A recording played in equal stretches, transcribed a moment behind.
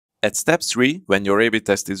At step 3, when your A/B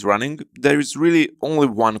test is running, there is really only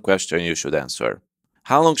one question you should answer.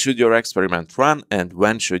 How long should your experiment run and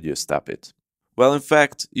when should you stop it? Well, in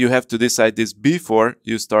fact, you have to decide this before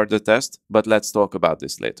you start the test, but let's talk about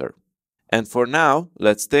this later. And for now,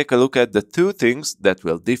 let's take a look at the two things that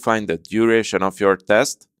will define the duration of your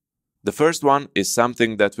test. The first one is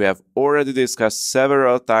something that we have already discussed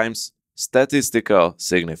several times: statistical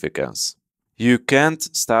significance. You can't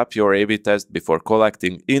stop your A/B test before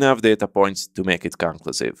collecting enough data points to make it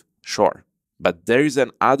conclusive. Sure, but there is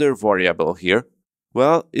another variable here.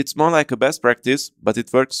 Well, it's more like a best practice, but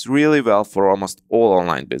it works really well for almost all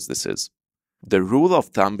online businesses. The rule of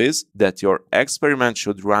thumb is that your experiment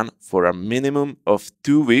should run for a minimum of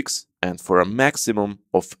 2 weeks and for a maximum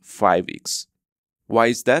of 5 weeks. Why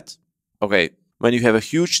is that? Okay, when you have a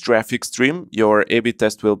huge traffic stream, your A/B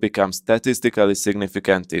test will become statistically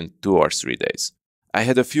significant in 2 or 3 days. I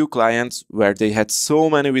had a few clients where they had so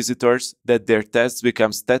many visitors that their tests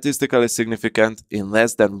become statistically significant in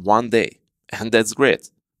less than 1 day. And that's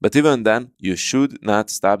great. But even then, you should not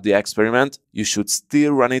stop the experiment. You should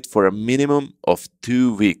still run it for a minimum of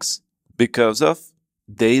 2 weeks because of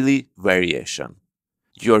daily variation.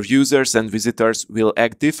 Your users and visitors will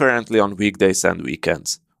act differently on weekdays and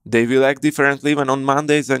weekends. They will act differently even on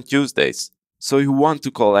Mondays and Tuesdays. So you want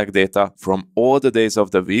to collect data from all the days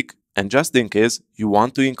of the week, and just in case, you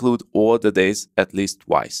want to include all the days at least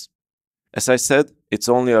twice. As I said, it's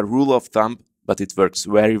only a rule of thumb, but it works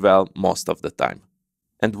very well most of the time.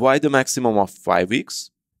 And why the maximum of 5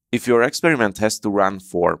 weeks? If your experiment has to run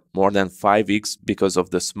for more than 5 weeks because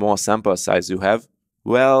of the small sample size you have,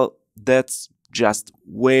 well, that's just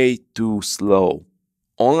way too slow.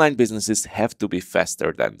 Online businesses have to be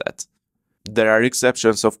faster than that. There are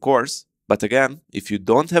exceptions, of course, but again, if you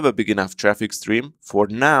don't have a big enough traffic stream, for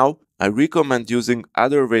now, I recommend using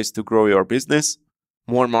other ways to grow your business: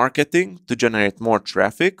 more marketing to generate more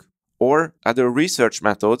traffic, or other research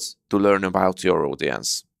methods to learn about your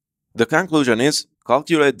audience. The conclusion is,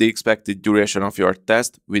 calculate the expected duration of your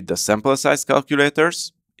test with the sample size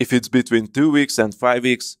calculators. If it's between 2 weeks and 5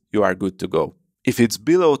 weeks, you are good to go. If it's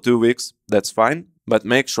below 2 weeks, that's fine, but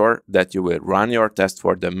make sure that you will run your test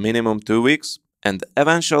for the minimum 2 weeks, and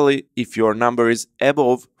eventually, if your number is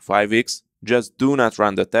above 5 weeks, just do not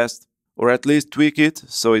run the test, or at least tweak it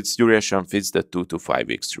so its duration fits the 2 to 5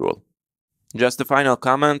 weeks rule. Just a final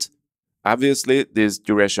comment. Obviously, this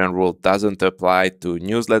duration rule doesn't apply to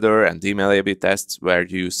newsletter and email A/B tests where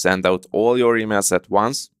you send out all your emails at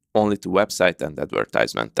once, only to website and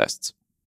advertisement tests.